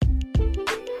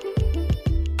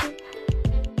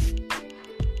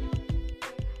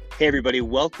Hey everybody,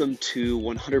 welcome to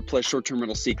 100 plus short-term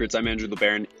rental secrets. I'm Andrew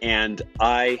LeBaron, and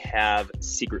I have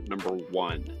secret number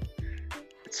one.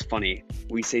 It's funny,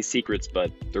 we say secrets,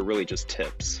 but they're really just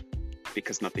tips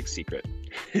because nothing's secret.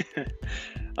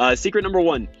 Secret number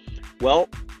one. Well,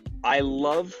 I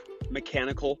love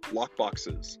mechanical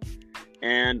lockboxes,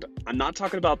 and I'm not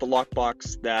talking about the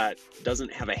lockbox that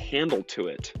doesn't have a handle to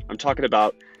it. I'm talking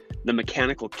about the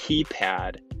mechanical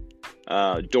keypad,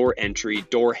 door entry,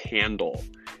 door handle.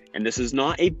 And this is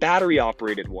not a battery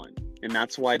operated one. And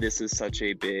that's why this is such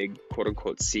a big quote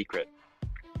unquote secret.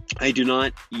 I do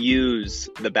not use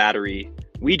the battery.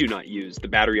 We do not use the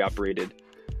battery operated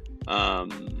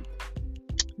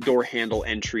door handle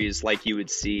entries like you would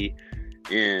see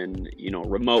in,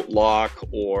 remote lock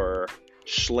or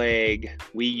Schlage.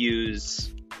 We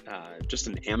use just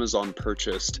an Amazon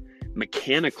purchased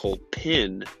mechanical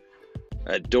pin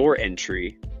door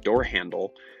entry, door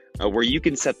handle, where you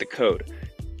can set the code.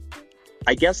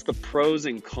 I guess the pros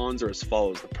and cons are as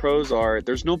follows. The pros are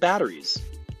there's no batteries.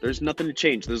 There's nothing to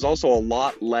change. There's also a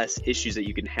lot less issues that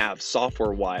you can have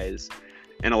software-wise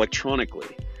and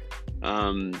electronically.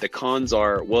 The cons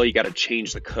are, well, you got to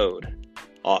change the code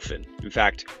often. In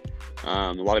fact,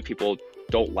 a lot of people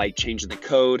don't like changing the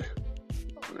code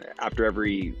after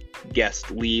every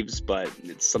guest leaves, but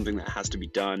it's something that has to be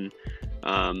done.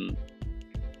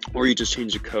 Or you just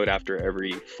change the code after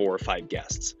every 4 or 5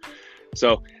 guests.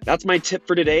 So that's my tip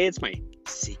for today. It's my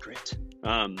secret.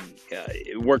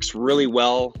 It works really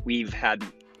well. We've had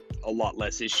a lot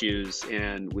less issues,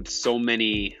 and with so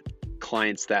many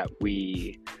clients that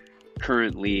we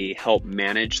currently help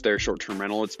manage their short-term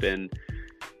rental, it's been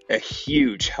a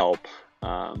huge help.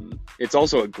 It's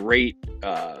also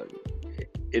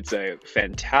it's a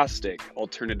fantastic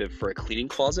alternative for a cleaning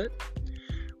closet,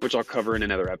 which I'll cover in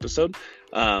another episode.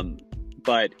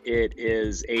 But it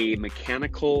is a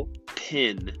mechanical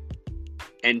pin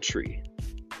entry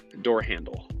door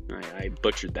handle. I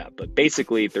butchered that, but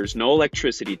basically there's no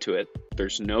electricity to it.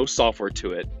 There's no software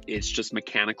to it. It's just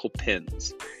mechanical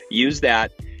pins. Use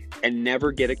that and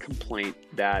never get a complaint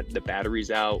that the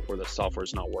battery's out or the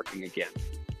software's not working again.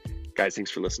 Guys, thanks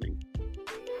for listening.